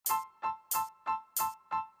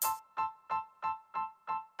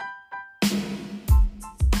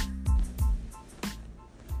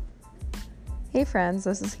Hey friends,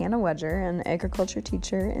 this is Hannah Wedger, an agriculture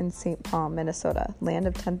teacher in St. Paul, Minnesota, land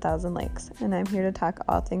of 10,000 lakes, and I'm here to talk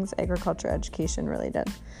all things agriculture education related.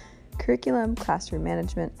 Curriculum, classroom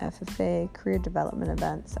management, FFA, career development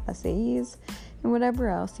events, SAEs, and whatever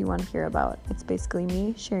else you want to hear about. It's basically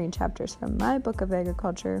me sharing chapters from my book of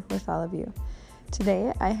agriculture with all of you.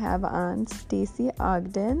 Today I have on Stacy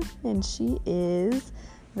Ogden, and she is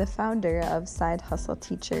the founder of Side Hustle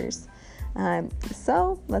Teachers.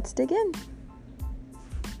 So let's dig in.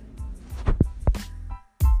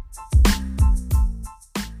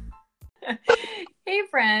 Hey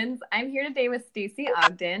friends, I'm here today with Stacy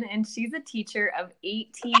Ogden, and she's a teacher of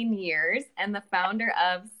 18 years and the founder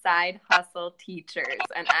of Side Hustle Teachers.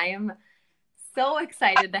 And I am so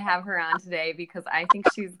excited to have her on today because I think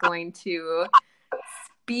she's going to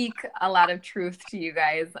speak a lot of truth to you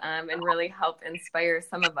guys and really help inspire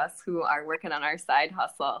some of us who are working on our side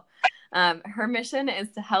hustle. Her mission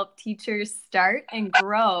is to help teachers start and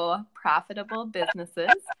grow profitable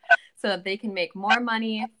businesses so that they can make more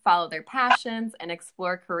money, follow their passions, and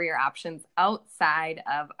explore career options outside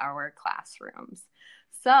of our classrooms.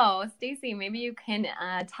 So, Stacy, maybe you can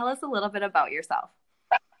tell us a little bit about yourself.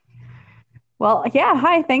 Well, yeah.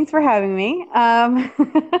 Hi. Thanks for having me.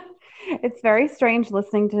 It's very strange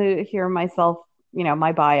listening to hear myself,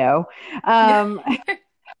 my bio. Um,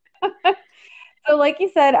 so like you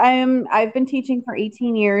said, I've been teaching for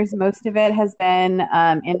 18 years. Most of it has been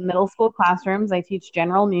in middle school classrooms. I teach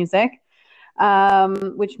general music,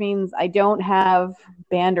 which means I don't have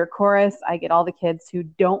band or chorus. I get all the kids who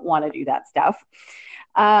don't want to do that stuff.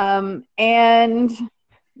 And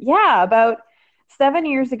yeah, about 7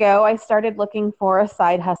 years ago, I started looking for a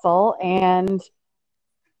side hustle and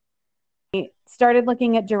started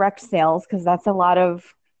looking at direct sales because that's a lot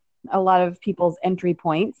of people's entry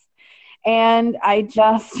points. And I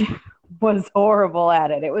just was horrible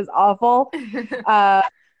at it. It was awful. Uh,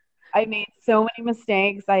 I made so many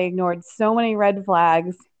mistakes. I ignored so many red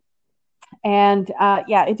flags. And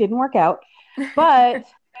yeah, it didn't work out. But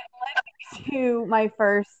to my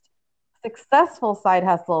first successful side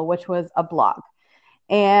hustle, which was a blog.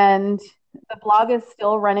 And the blog is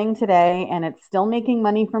still running today and it's still making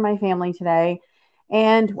money for my family today.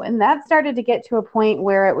 And when that started to get to a point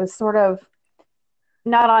where it was sort of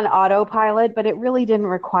not on autopilot, but it really didn't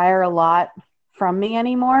require a lot from me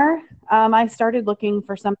anymore, I started looking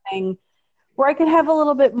for something where I could have a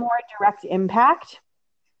little bit more direct impact.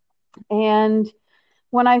 And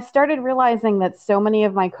when I started realizing that so many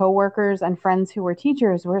of my coworkers and friends who were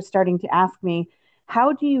teachers were starting to ask me,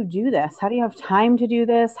 how do you do this? How do you have time to do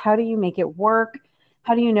this? How do you make it work?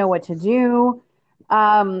 How do you know what to do?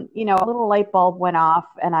 A little light bulb went off,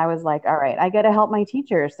 and I was like, all right, I got to help my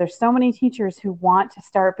teachers. There's so many teachers who want to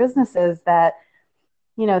start businesses that,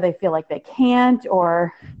 they feel like they can't,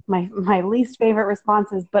 or my least favorite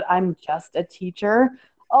response is, but I'm just a teacher.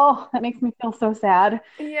 Oh, that makes me feel so sad.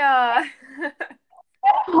 Yeah.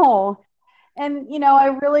 Oh, and, I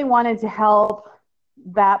really wanted to help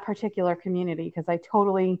that particular community because I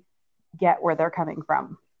totally get where they're coming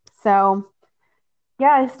from. So,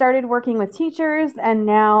 yeah, I started working with teachers, and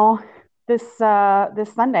now this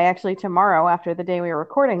Sunday, actually tomorrow, after the day we are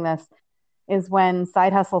recording this, is when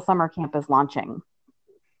Side Hustle Summer Camp is launching.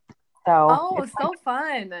 So, Oh, so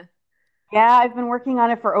fun. yeah, I've been working on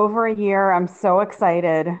it for over a year. I'm so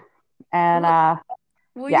excited, and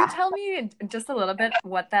Will, will you yeah. tell me just a little bit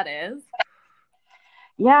what that is?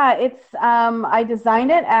 Yeah, I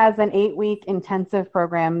designed it as an 8-week intensive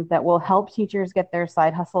program that will help teachers get their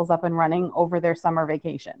side hustles up and running over their summer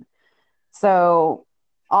vacation. So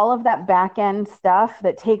all of that back end stuff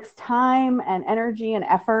that takes time and energy and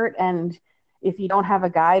effort, and if you don't have a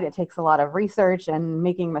guide, it takes a lot of research and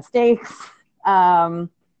making mistakes.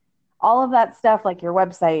 Um, all of that stuff, like your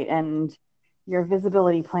website and your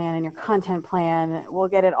visibility plan and your content plan, we'll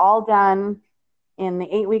get it all done in the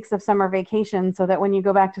 8 weeks of summer vacation so that when you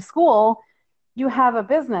go back to school, you have a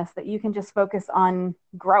business that you can just focus on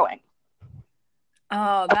growing.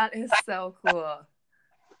 Oh, that is so cool.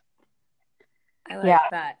 I Yeah, like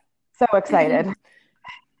that. so excited.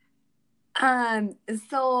 Um,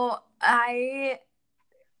 so I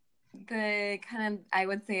the kind of I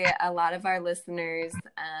would say a lot of our listeners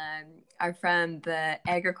are from the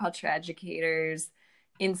agriculture educators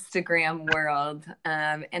Instagram world.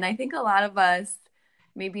 And I think a lot of us,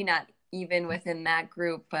 maybe not even within that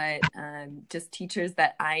group, but just teachers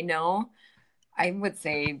that I know, I would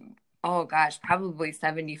say, oh gosh, probably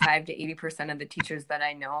 75 to 80% of the teachers that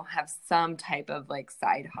I know have some type of like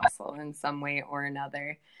side hustle in some way or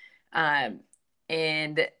another. Um,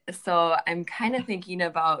 and so I'm kind of thinking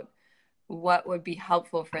about what would be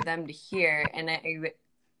helpful for them to hear. And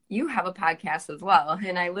you have a podcast as well.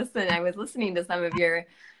 And I was listening to some of your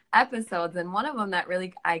episodes, and one of them that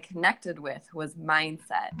really I connected with was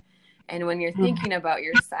mindset. And when you're thinking about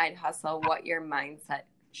your side hustle, what your mindset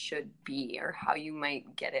should be or how you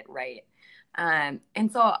might get it right. And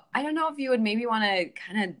so I don't know if you would maybe want to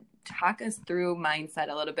kind of talk us through mindset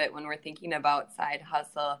a little bit when we're thinking about side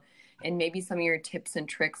hustle, and maybe some of your tips and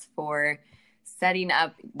tricks for setting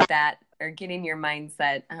up that or getting your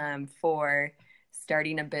mindset for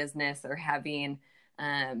starting a business or having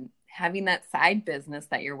that side business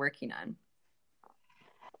that you're working on.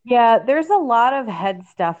 Yeah, there's a lot of head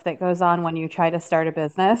stuff that goes on when you try to start a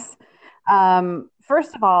business.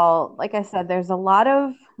 First of all, like I said, there's a lot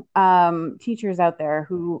of teachers out there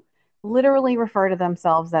who literally refer to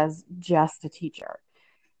themselves as just a teacher.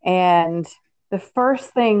 And the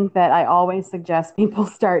first thing that I always suggest people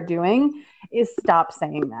start doing is stop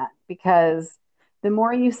saying that, because the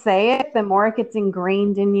more you say it, the more it gets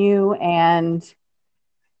ingrained in you, and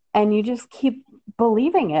you just keep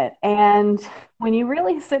believing it. And when you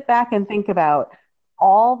really sit back and think about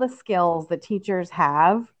all the skills that teachers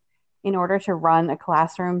have in order to run a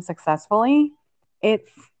classroom successfully,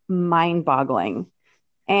 it's mind-boggling.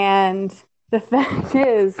 And the fact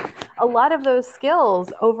is, a lot of those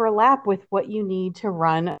skills overlap with what you need to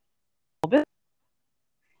run a business.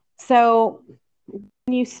 So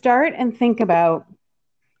when you start and think about,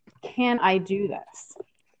 can I do this?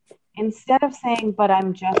 Instead of saying, but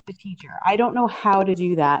I'm just a teacher, I don't know how to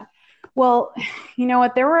do that. Well, you know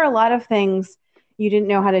what? There were a lot of things you didn't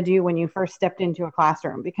know how to do when you first stepped into a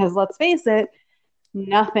classroom, because let's face it,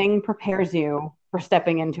 nothing prepares you for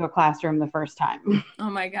stepping into a classroom the first time. Oh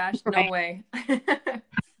my gosh, Right? no way.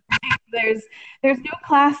 There's no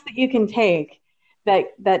class that you can take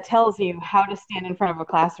that tells you how to stand in front of a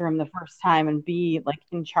classroom the first time and be like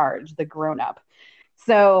in charge, the grown up.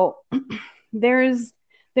 So there's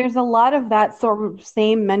a lot of that sort of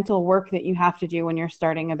same mental work that you have to do when you're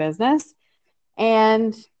starting a business.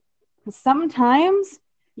 And sometimes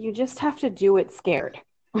you just have to do it scared.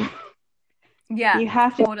 Yeah, you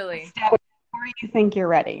have totally. to step before you think you're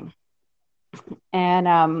ready.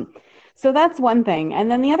 And so that's one thing. And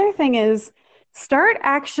then the other thing is, start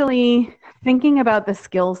actually thinking about the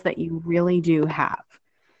skills that you really do have.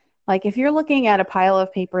 Like if you're looking at a pile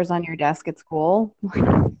of papers on your desk at school,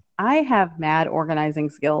 I have mad organizing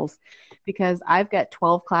skills because I've got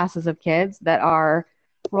 12 classes of kids that are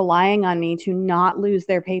relying on me to not lose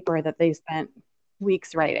their paper that they spent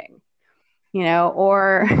weeks writing,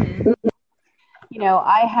 or,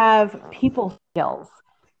 I have people skills.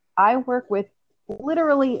 I work with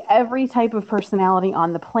literally every type of personality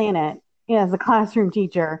on the planet as a classroom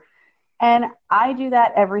teacher. And I do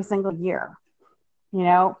that every single year.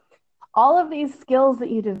 All of these skills that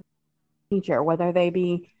you develop as a teacher, whether they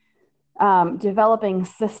be developing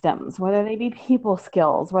systems, whether they be people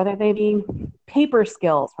skills, whether they be paper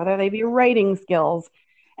skills, whether they be writing skills,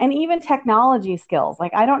 and even technology skills.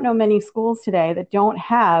 Like I don't know many schools today that don't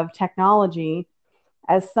have technology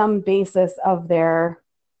as some basis of their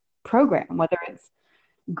program, whether it's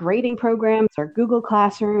grading programs or Google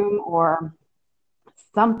Classroom or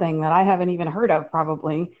something that I haven't even heard of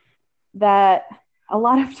probably, that a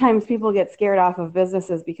lot of times people get scared off of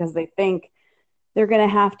businesses because they think they're going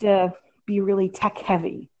to have to be really tech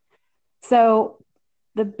heavy. So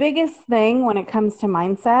the biggest thing when it comes to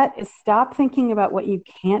mindset is stop thinking about what you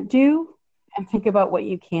can't do and think about what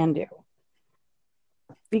you can do.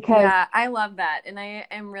 Because yeah, I love that. And I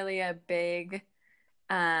am really a big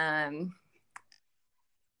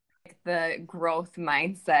the growth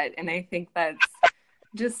mindset. And I think that's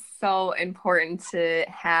just so important to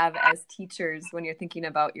have as teachers when you're thinking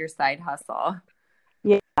about your side hustle.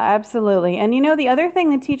 Yeah, absolutely. And the other thing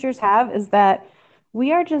that teachers have is that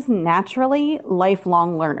we are just naturally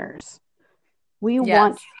lifelong learners. We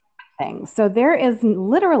want things. So there is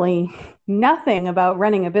literally nothing about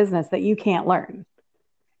running a business that you can't learn.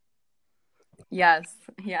 Yes.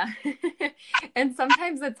 Yeah. And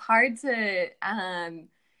sometimes it's hard to,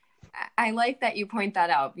 I like that you point that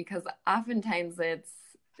out, because oftentimes it's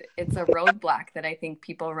a roadblock that I think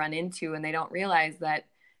people run into, and they don't realize that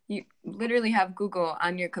you literally have Google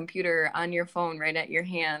on your computer, on your phone, right at your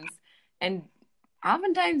hands. And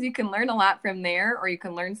oftentimes you can learn a lot from there, or you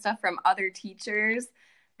can learn stuff from other teachers.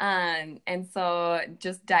 And so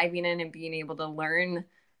just diving in and being able to learn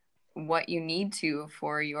what you need to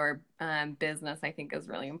for your business, I think is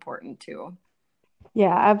really important too.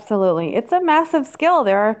 Yeah, absolutely. It's a massive skill.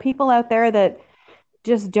 There are people out there that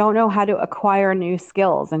just don't know how to acquire new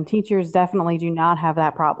skills, and teachers definitely do not have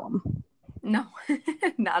that problem. No,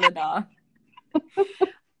 not at all.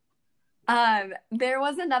 There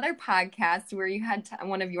was another podcast where you had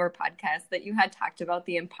one of your podcasts that you had talked about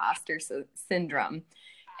the imposter syndrome.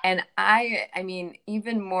 And I mean,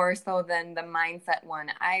 even more so than the mindset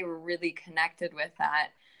one, I really connected with that.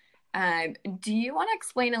 Do you want to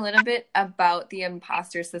explain a little bit about the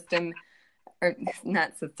imposter system, or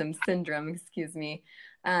not system, syndrome, excuse me,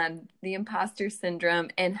 the imposter syndrome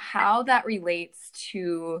and how that relates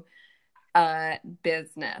to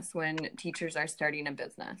business when teachers are starting a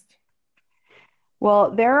business?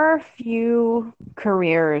 Well, there are a few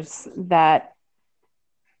careers that,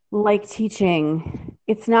 like teaching,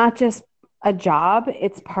 it's not just a job,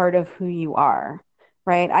 it's part of who you are,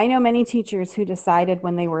 right? I know many teachers who decided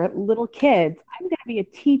when they were little kids, I'm going to be a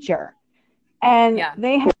teacher. And Yeah.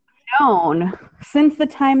 they have known since the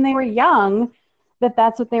time they were young that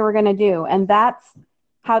that's what they were going to do. And that's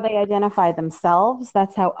how they identify themselves.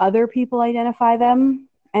 That's how other people identify them.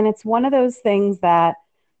 And it's one of those things that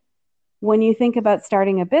when you think about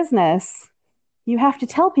starting a business, you have to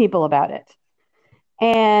tell people about it.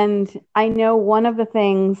 And I know one of the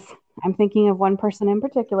things, I'm thinking of one person in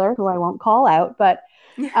particular who I won't call out, but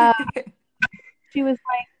she was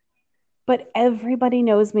like, but everybody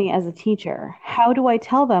knows me as a teacher. How do I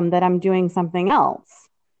tell them that I'm doing something else?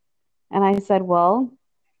 And I said, well,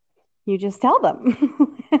 you just tell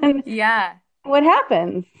them. And Yeah. what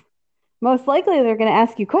happens? Most likely they're going to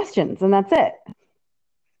ask you questions, and that's it.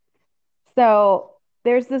 So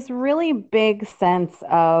there's this really big sense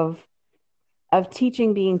of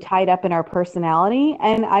teaching being tied up in our personality.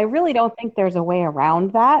 And I really don't think there's a way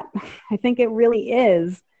around that. I think it really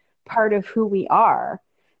is part of who we are.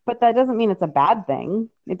 But that doesn't mean it's a bad thing.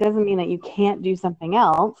 It doesn't mean that you can't do something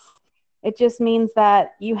else. It just means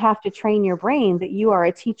that you have to train your brain that you are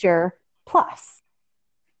a teacher plus.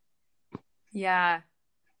 Yeah.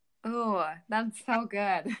 Oh, that's so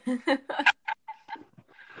good.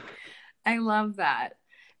 I love that.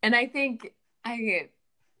 And I think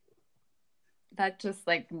that just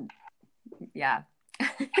like, yeah.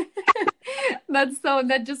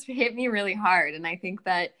 That just hit me really hard. And I think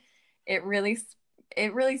that it really,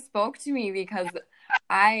 it really spoke to me because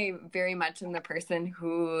I very much am the person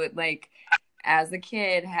who, like, as a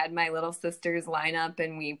kid, had my little sisters line up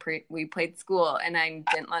and we played school, and I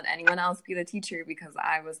didn't let anyone else be the teacher because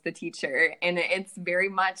I was the teacher. And it's very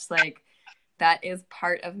much like that is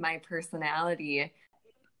part of my personality.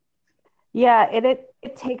 Yeah,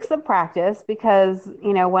 it takes some practice because,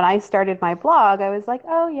 when I started my blog, I was like,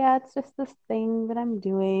 oh yeah, it's just this thing that I'm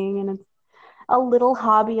doing and it's a little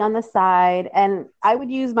hobby on the side. And I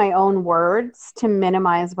would use my own words to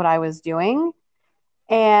minimize what I was doing.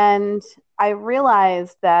 And I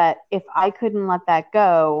realized that if I couldn't let that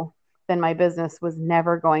go, then my business was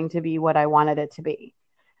never going to be what I wanted it to be.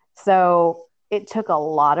 So it took a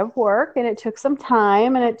lot of work and it took some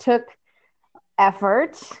time and it took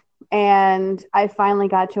effort. And I finally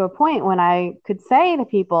got to a point when I could say to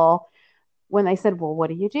people, when they said, well, what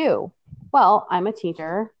do you do? Well, I'm a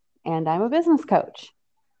teacher and I'm a business coach.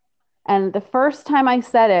 And the first time I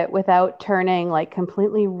said it without turning like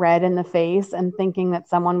completely red in the face and thinking that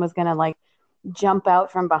someone was going to like jump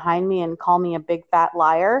out from behind me and call me a big fat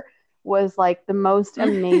liar was like the most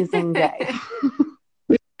amazing day.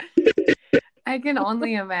 I can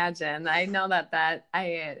only imagine. I know that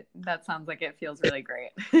sounds like it feels really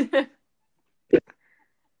great.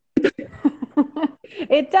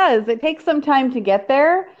 It does. It takes some time to get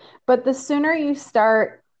there, but the sooner you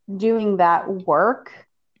start doing that work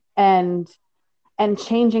and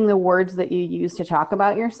changing the words that you use to talk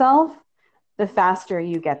about yourself, the faster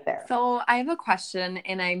you get there. So I have a question,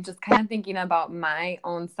 and I'm just kind of thinking about my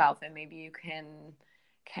own self, and maybe you can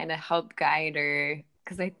kind of help guide, or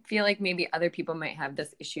because I feel like maybe other people might have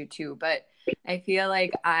this issue too, but I feel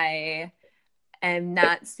like I am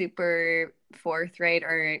not super forthright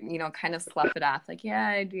or, kind of slough it off. Like, yeah,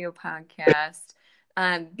 I do a podcast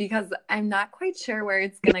because I'm not quite sure where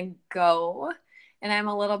it's going to go. And I'm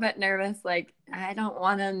a little bit nervous. Like, I don't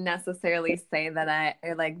want to necessarily say that I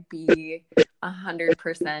like be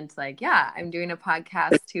 100% like, yeah, I'm doing a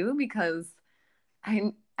podcast too, because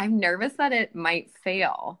I'm nervous that it might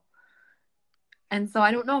fail. And so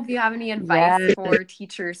I don't know if you have any advice for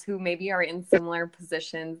teachers who maybe are in similar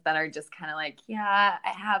positions that are just kind of like, yeah, I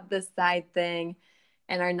have this side thing,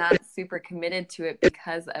 and are not super committed to it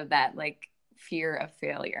because of that like fear of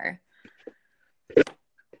failure.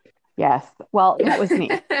 Yes. Well, that was me.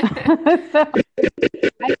 So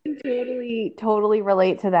I can totally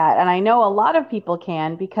relate to that. And I know a lot of people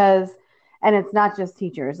can because, and it's not just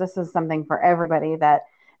teachers, this is something for everybody, that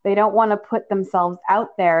they don't want to put themselves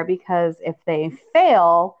out there because if they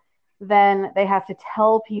fail, then they have to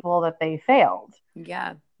tell people that they failed.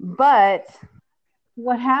 Yeah. But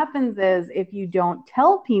what happens is if you don't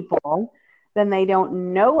tell people, then they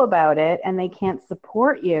don't know about it and they can't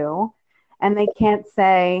support you and they can't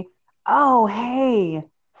say, oh, hey,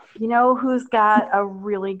 you know who's got a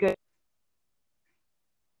really good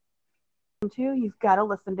to? You've got to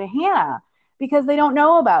listen to Hannah because they don't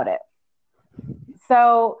know about it.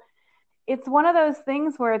 So it's one of those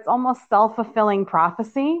things where it's almost self-fulfilling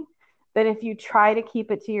prophecy that if you try to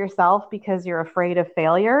keep it to yourself because you're afraid of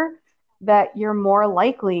failure, that you're more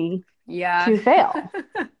likely to fail.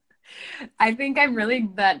 I think I'm really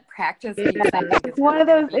that practice piece. I think is one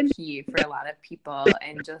really of those key for a lot of people,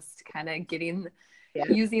 and just kind of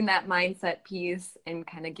using that mindset piece and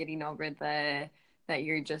kind of getting over that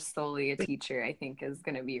you're just solely a teacher, I think is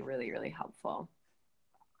going to be really, really helpful.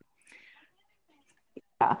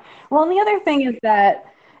 Yeah. Well, and the other thing is that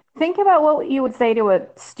think about what you would say to a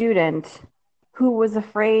student who was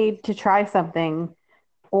afraid to try something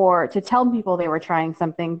or to tell people they were trying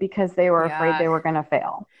something because they were afraid they were going to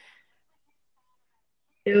fail.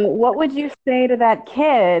 So what would you say to that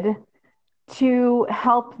kid to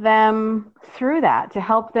help them through that, to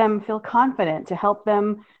help them feel confident, to help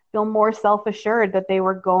them feel more self-assured that they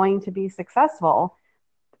were going to be successful?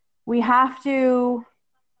 We have to,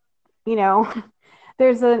 you know,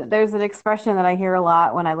 there's an expression that I hear a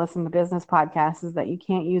lot when I listen to business podcasts is that you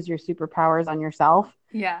can't use your superpowers on yourself.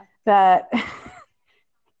 Yeah. That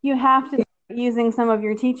you have to start using some of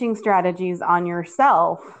your teaching strategies on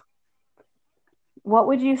yourself. What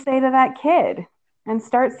would you say to that kid? And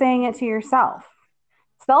start saying it to yourself.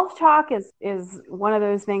 Self-talk is one of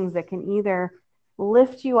those things that can either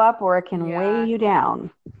lift you up or it can weigh you down.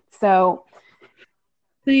 So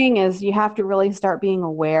the thing is you have to really start being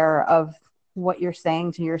aware of what you're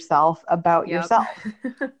saying to yourself about yourself.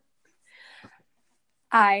 In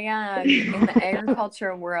the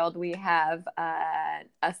agriculture world, we have an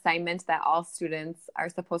assignment that all students are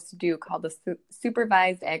supposed to do called the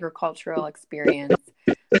supervised agricultural experience.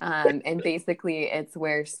 And basically it's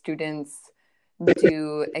where students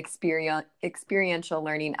do experiential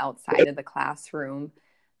learning outside of the classroom.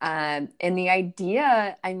 And the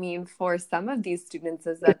idea, I mean, for some of these students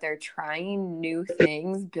is that they're trying new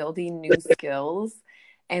things, building new skills.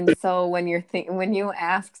 And so when you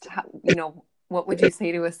asked, you know, what would you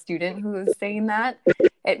say to a student who is saying that?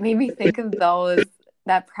 It made me think of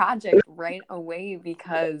that project right away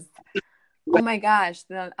because, oh my gosh,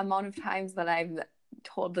 the amount of times that I've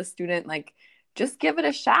told the student, like, just give it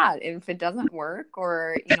a shot. And if it doesn't work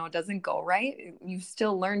or, you know, it doesn't go right, you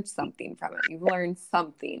still learned something from it. You've learned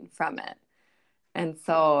something from it. And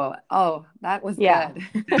so, oh, that was good.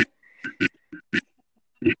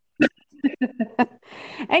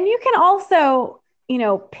 And you can also, you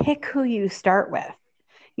know, pick who you start with.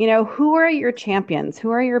 You know, who are your champions?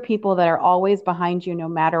 Who are your people that are always behind you no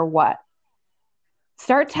matter what?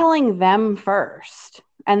 Start telling them first.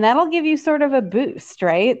 And that'll give you sort of a boost,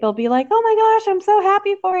 right? They'll be like, oh my gosh, I'm so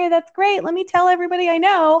happy for you. That's great. Let me tell everybody I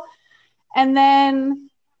know. And then,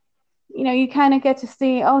 you know, you kind of get to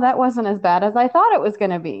see, oh, that wasn't as bad as I thought it was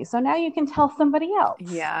going to be. So now you can tell somebody else.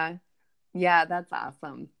 Yeah. Yeah, that's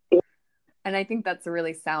awesome. And I think that's a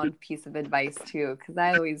really sound piece of advice too, because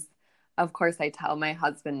I always, of course, I tell my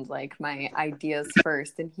husband like my ideas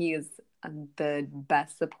first, and he is the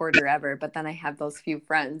best supporter ever. But then I have those few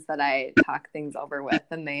friends that I talk things over with,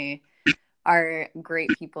 and they are great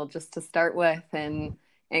people just to start with and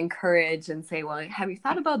encourage and say, well, have you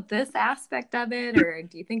thought about this aspect of it? Or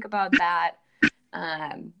do you think about that?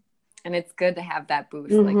 And it's good to have that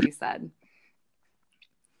boost, like you said.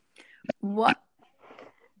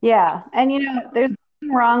 Yeah. And, you know, there's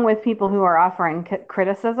nothing wrong with people who are offering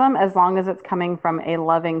criticism as long as it's coming from a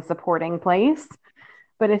loving, supporting place.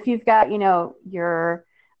 But if you've got, you know, your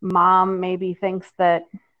mom maybe thinks that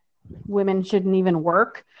women shouldn't even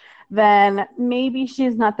work, then maybe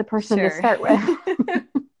she's not the person to start with.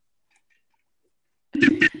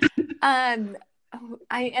 I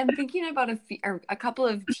am thinking about a couple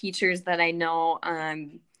of teachers that I know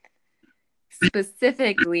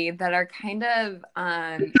specifically that are kind of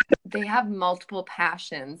they have multiple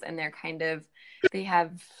passions, and they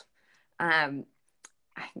have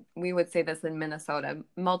we would say this in Minnesota,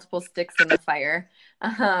 multiple sticks in the fire.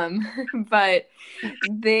 But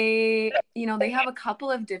they, you know, they have a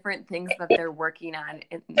couple of different things that they're working on.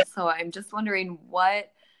 And so I'm just wondering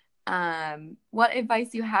what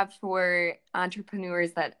advice you have for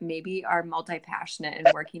entrepreneurs that maybe are multi-passionate and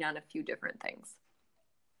working on a few different things.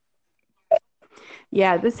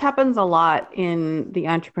 Yeah, this happens a lot in the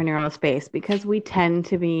entrepreneurial space because we tend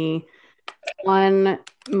to be, one,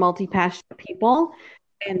 multi-passionate people,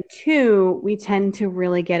 and two, we tend to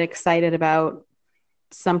really get excited about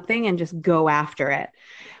something and just go after it.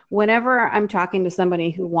 Whenever I'm talking to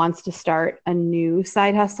somebody who wants to start a new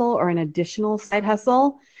side hustle or an additional side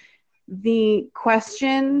hustle, the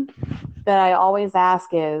question that I always ask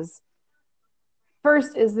is,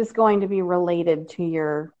 first, is this going to be related to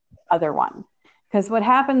your other one? Because what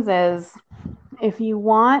happens is, if you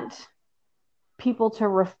want people to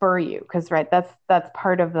refer you, because right, that's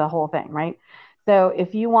part of the whole thing, right? So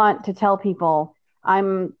if you want to tell people, I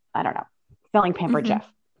don't know, selling Pampered Chef,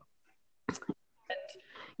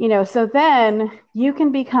 so then you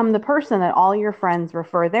can become the person that all your friends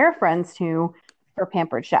refer their friends to for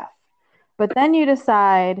Pampered Chef. But then you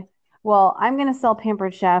decide, well, I'm going to sell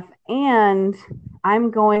Pampered Chef and I'm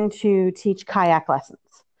going to teach kayak lessons.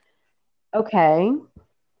 Okay,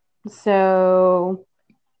 so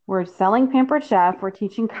we're selling Pampered Chef, we're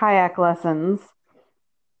teaching kayak lessons.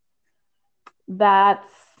 That's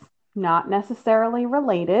not necessarily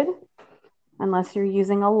related unless you're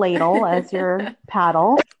using a ladle as your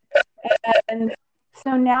paddle. And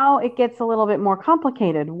so now it gets a little bit more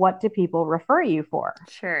complicated. What do people refer you for?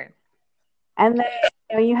 Sure. And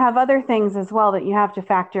then you have other things as well that you have to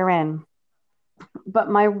factor in. But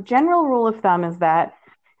my general rule of thumb is that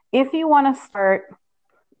if you want to start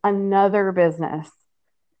another business,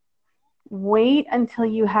 wait until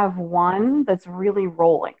you have one that's really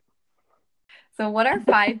rolling. So what are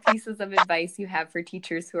 5 pieces of advice you have for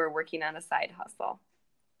teachers who are working on a side hustle?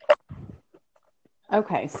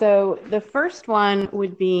 Okay, so the first one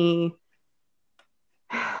would be,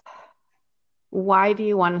 why do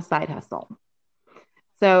you want a side hustle?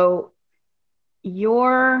 So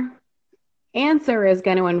your answer is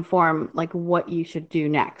going to inform like what you should do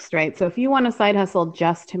next, right? So if you want a side hustle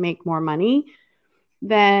just to make more money,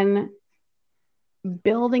 then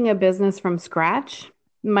building a business from scratch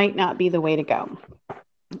might not be the way to go.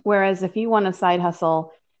 Whereas if you want a side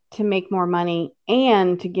hustle to make more money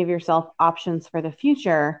and to give yourself options for the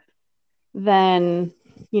future, then,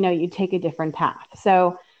 you take a different path.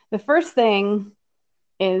 So the first thing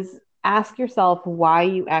is ask yourself why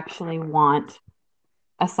you actually want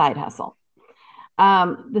a side hustle.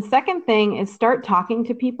 The second thing is start talking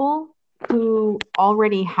to people who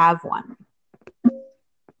already have one.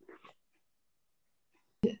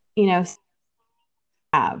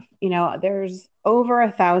 There's over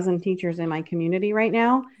 1,000 teachers in my community right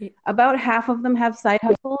now. About half of them have side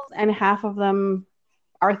hustles and half of them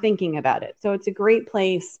are thinking about it. So it's a great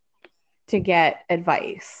place to get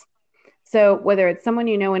advice. So whether it's someone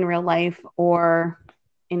you know in real life or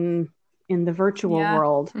in the virtual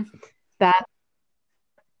world, that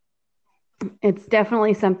it's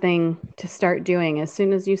definitely something to start doing as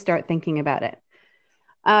soon as you start thinking about it.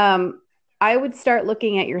 I would start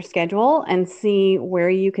looking at your schedule and see where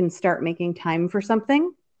you can start making time for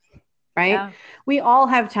something, right? Yeah. We all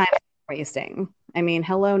have time wasting. I mean,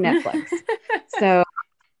 hello, Netflix. So,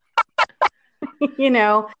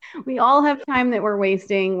 we all have time that we're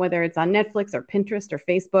wasting, whether it's on Netflix or Pinterest or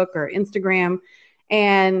Facebook or Instagram.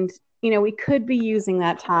 And, we could be using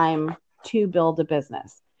that time to build a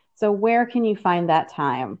business. So where can you find that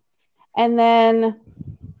time? And then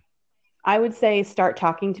I would say start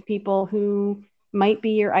talking to people who might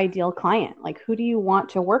be your ideal client. Like, who do you want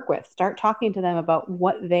to work with? Start talking to them about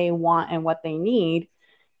what they want and what they need.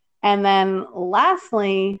 And then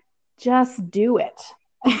lastly, just do it.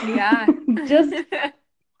 Yeah. Just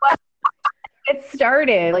get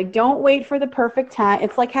started. Like, don't wait for the perfect time.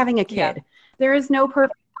 It's like having a kid. Yeah. There is no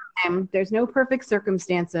perfect time. There's no perfect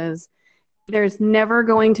circumstances. There's never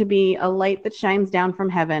going to be a light that shines down from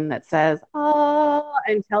heaven that says, oh,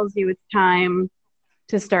 and tells you it's time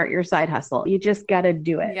to start your side hustle. You just got to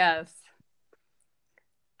do it. Yes.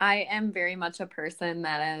 I am very much a person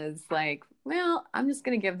that is like, well, I'm just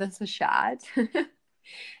going to give this a shot.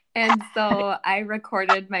 And so I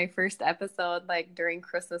recorded my first episode like during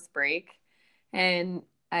Christmas break and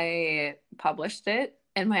I published it.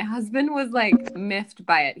 And my husband was like miffed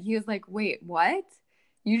by it. He was like, wait, what?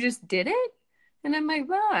 You just did it? And I'm like,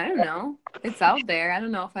 well, I don't know. It's out there. I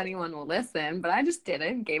don't know if anyone will listen, but I just did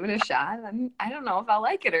it, gave it a shot. I don't know if I'll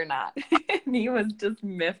like it or not. And he was just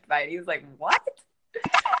miffed by it. He was like, what?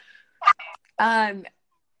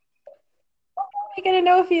 You're going to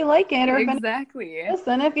know if you like it or exactly.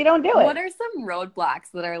 Listen if you don't do it. What are some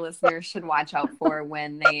roadblocks that our listeners should watch out for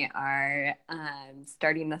when they are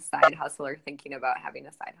starting a side hustle or thinking about having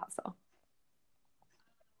a side hustle?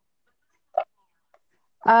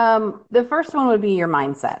 The first one would be your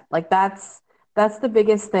mindset. Like that's the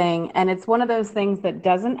biggest thing. And it's one of those things that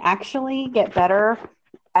doesn't actually get better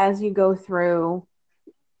as you go through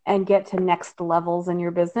and get to next levels in your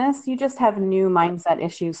business. You just have new mindset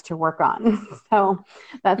issues to work on. So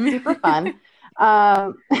that's super fun.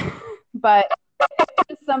 Um, but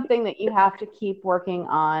it's something that you have to keep working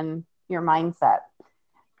on your mindset.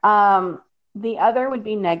 The other would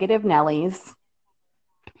be negative Nellies.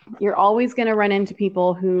 You're always going to run into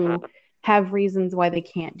people who have reasons why they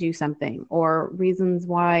can't do something, or reasons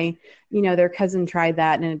why, their cousin tried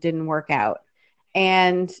that and it didn't work out.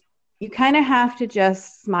 And you kind of have to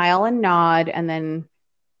just smile and nod and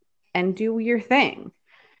do your thing.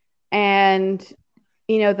 And,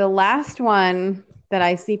 the last one that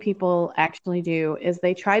I see people actually do is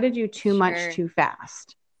they try to do too much too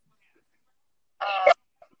fast.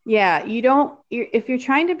 Yeah, if you're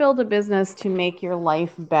trying to build a business to make your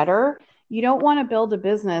life better, you don't want to build a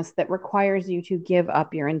business that requires you to give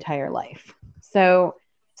up your entire life. So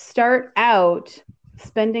start out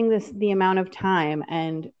spending the amount of time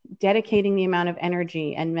and dedicating the amount of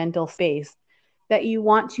energy and mental space that you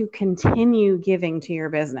want to continue giving to your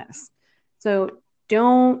business. So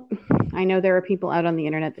I know there are people out on the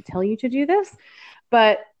internet that tell you to do this,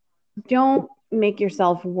 but don't make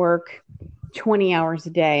yourself work 20 hours a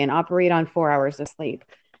day and operate on 4 hours of sleep.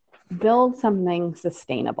 Build something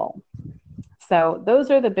sustainable. So those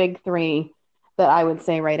are the big three that I would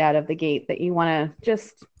say right out of the gate that you want to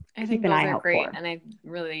just keep an eye out for. And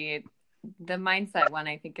the mindset one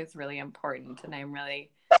I think is really important, and I'm really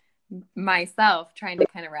myself trying to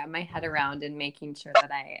kind of wrap my head around and making sure that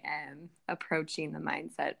I am approaching the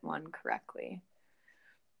mindset one correctly.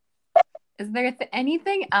 Is there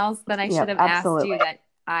anything else that I should have asked you that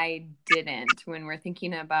I didn't when we're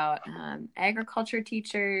thinking about agriculture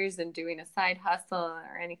teachers and doing a side hustle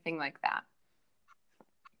or anything like that?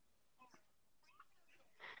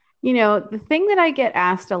 The thing that I get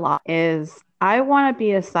asked a lot is I want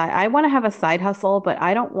to have a side hustle, but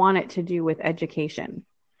I don't want it to do with education.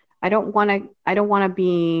 I don't want to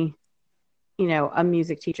be, a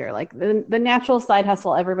music teacher. Like the natural side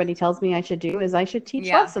hustle everybody tells me I should do is I should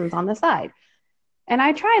teach lessons on the side. And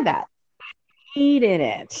I tried that. Hated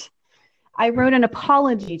it. I wrote an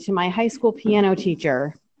apology to my high school piano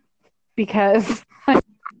teacher because I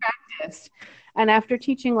practiced. And after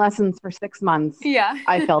teaching lessons for 6 months,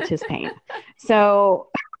 I felt his pain. So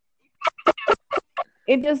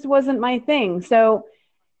it just wasn't my thing. So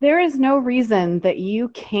there is no reason that you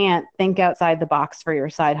can't think outside the box for your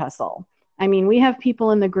side hustle. I mean, we have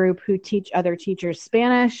people in the group who teach other teachers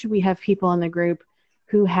Spanish. We have people in the group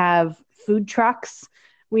who have food trucks.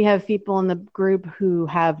 We have people in the group who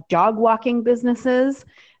have dog walking businesses.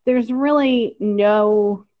 There's really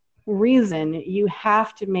no reason you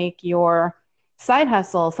have to make your side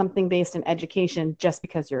hustle something based in education just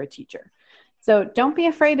because you're a teacher. So don't be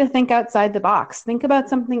afraid to think outside the box. Think about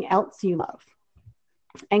something else you love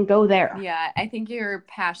and go there. Yeah, I think you're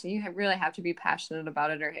passionate. You really have to be passionate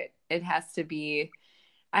about it, or it has to be.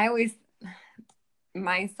 I always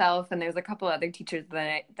myself, and there's a couple other teachers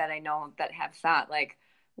that I know that have thought like,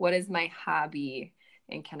 what is my hobby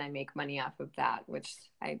and can I make money off of that? Which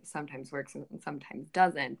sometimes works and sometimes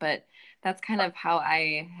doesn't. But that's kind of how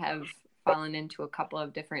I have fallen into a couple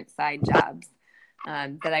of different side jobs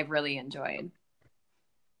that I've really enjoyed.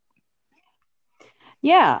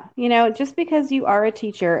 Yeah. Just because you are a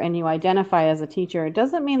teacher and you identify as a teacher, it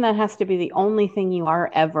doesn't mean that has to be the only thing you are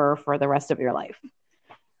ever for the rest of your life.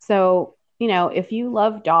 So, if you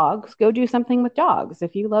love dogs, go do something with dogs.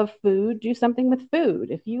 If you love food, do something with food.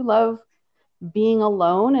 If you love being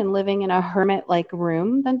alone and living in a hermit-like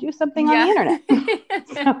room, then do something on the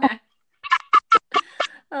internet.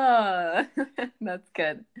 Oh, that's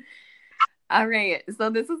good. All right. So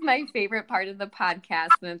this is my favorite part of the podcast,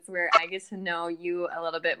 and it's where I get to know you a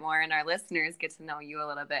little bit more and our listeners get to know you a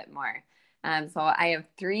little bit more. So I have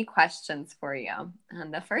 3 questions for you.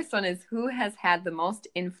 The first one is, who has had the most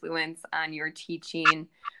influence on your teaching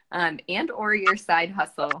and or your side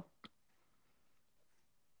hustle?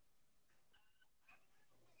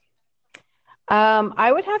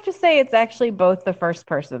 I would have to say it's actually both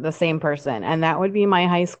the same person, and that would be my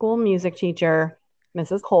high school music teacher,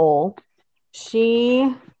 Mrs. Cole.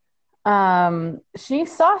 She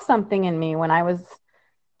saw something in me when I was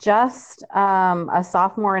just a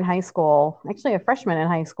sophomore in high school, actually a freshman in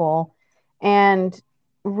high school, and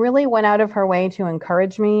really went out of her way to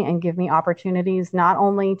encourage me and give me opportunities not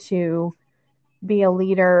only to be a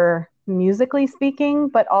leader musically speaking,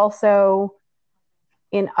 but also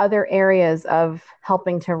in other areas of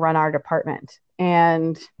helping to run our department.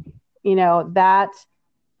 And, that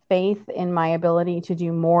faith in my ability to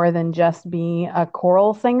do more than just be a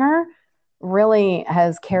choral singer really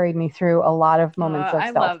has carried me through a lot of moments of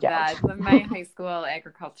self-doubt. I love that. My high school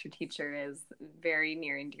agriculture teacher is very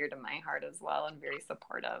near and dear to my heart as well, and very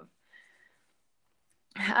supportive.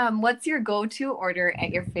 What's your go-to order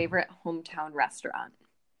at your favorite hometown restaurant?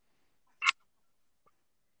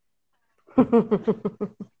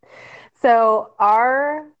 So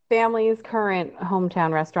our family's current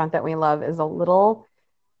hometown restaurant that we love is a little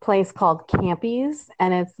place called Campy's,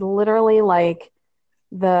 and it's literally like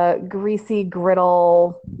the greasy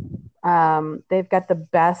griddle. They've got the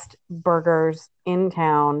best burgers in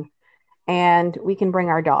town, and we can bring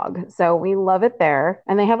our dog. So we love it there.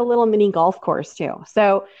 And they have a little mini golf course too.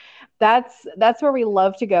 So that's where we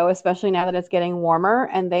love to go, especially now that it's getting warmer.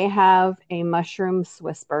 And they have a mushroom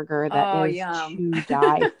Swiss burger that is Yum. to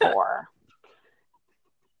die for.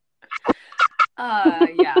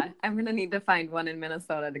 Yeah, I'm gonna need to find one in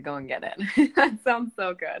Minnesota to go and get it. That sounds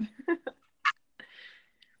so good.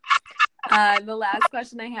 The last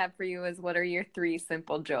question I have for you is, what are your 3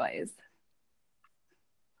 simple joys?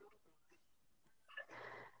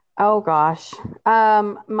 Oh gosh.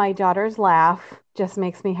 My daughter's laugh just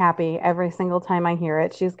makes me happy every single time I hear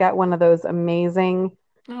it. She's got one of those amazing,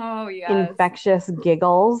 Oh, yes. infectious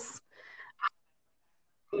giggles.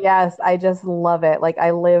 Yes, I just love it. Like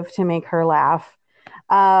I live to make her laugh.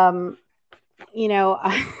 Um,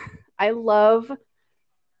 I love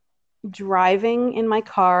driving in my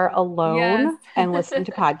car alone Yes. and listening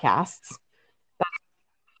to podcasts.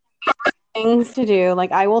 Things to do.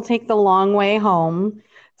 Like I will take the long way home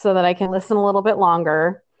so that I can listen a little bit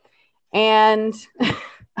longer. And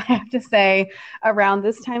I have to say, around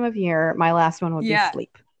this time of year, my last one would be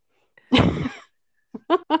sleep.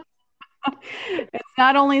 It's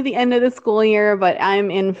not only the end of the school year, but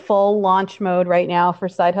I'm in full launch mode right now for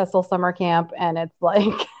Side Hustle Summer Camp. And it's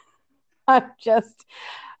like, I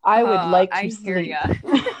would like to sleep.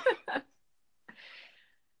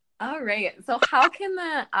 All right. So how can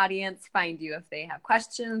the audience find you if they have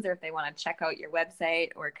questions or if they want to check out your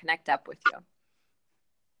website or connect up with you?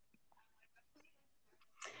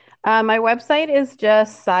 My website is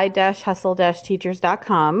just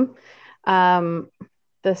side-hustle-teachers.com.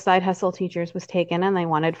 The Side Hustle Teachers was taken and they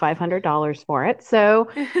wanted $500 for it. So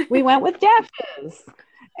we went with dashes.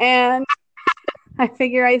 And I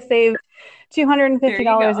figure I saved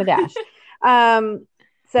 $250 a dash.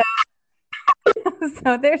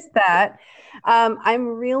 So there's that. I'm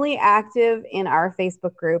really active in our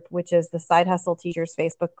Facebook group, which is the Side Hustle Teachers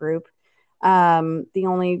Facebook group. The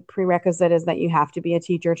only prerequisite is that you have to be a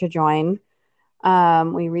teacher to join.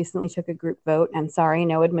 We recently took a group vote, and sorry,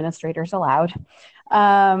 no administrators allowed.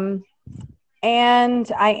 And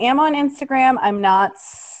I am on Instagram. I'm not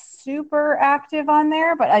super active on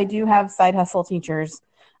there, but I do have Side Hustle Teachers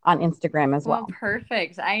on Instagram as well. Well,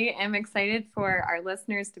 perfect. I am excited for our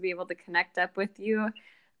listeners to be able to connect up with you.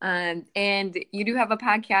 And you do have a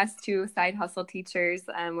podcast too, Side Hustle Teachers,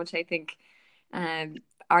 which I think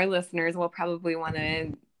our listeners will probably want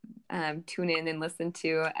to tune in and listen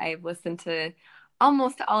to. I've listened to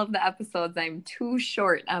almost all of the episodes. I'm too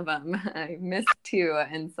short of them. I missed 2.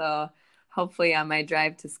 And so hopefully on my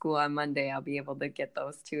drive to school on Monday, I'll be able to get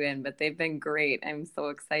those 2 in. But they've been great. I'm so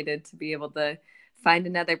excited to be able to find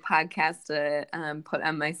another podcast to put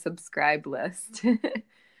on my subscribe list.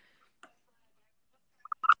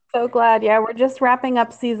 So glad. Yeah, we're just wrapping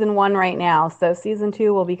up season 1 right now. So season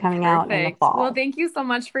 2 will be coming out in the fall. Well, thank you so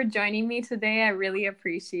much for joining me today. I really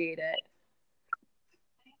appreciate it.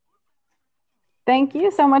 Thank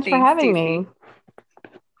you so much for having me.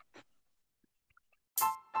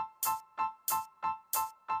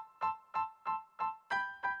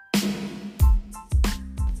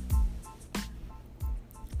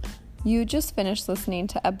 You just finished listening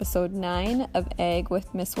to episode 9 of Ag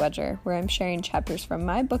with Miss Wedger, where I'm sharing chapters from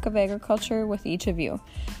my book of agriculture with each of you.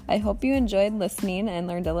 I hope you enjoyed listening and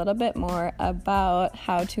learned a little bit more about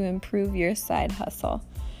how to improve your side hustle.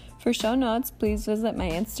 For show notes, please visit my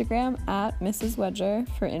Instagram at Mrs. Wedger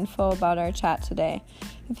for info about our chat today.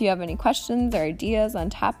 If you have any questions or ideas on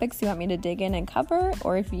topics you want me to dig in and cover,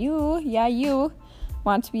 or if you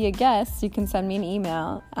want to be a guest, you can send me an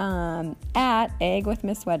email at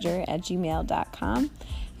eggwithmisswedger@gmail.com.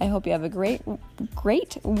 I hope you have a great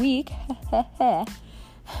week,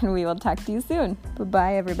 and we will talk to you soon.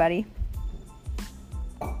 Bye-bye, everybody.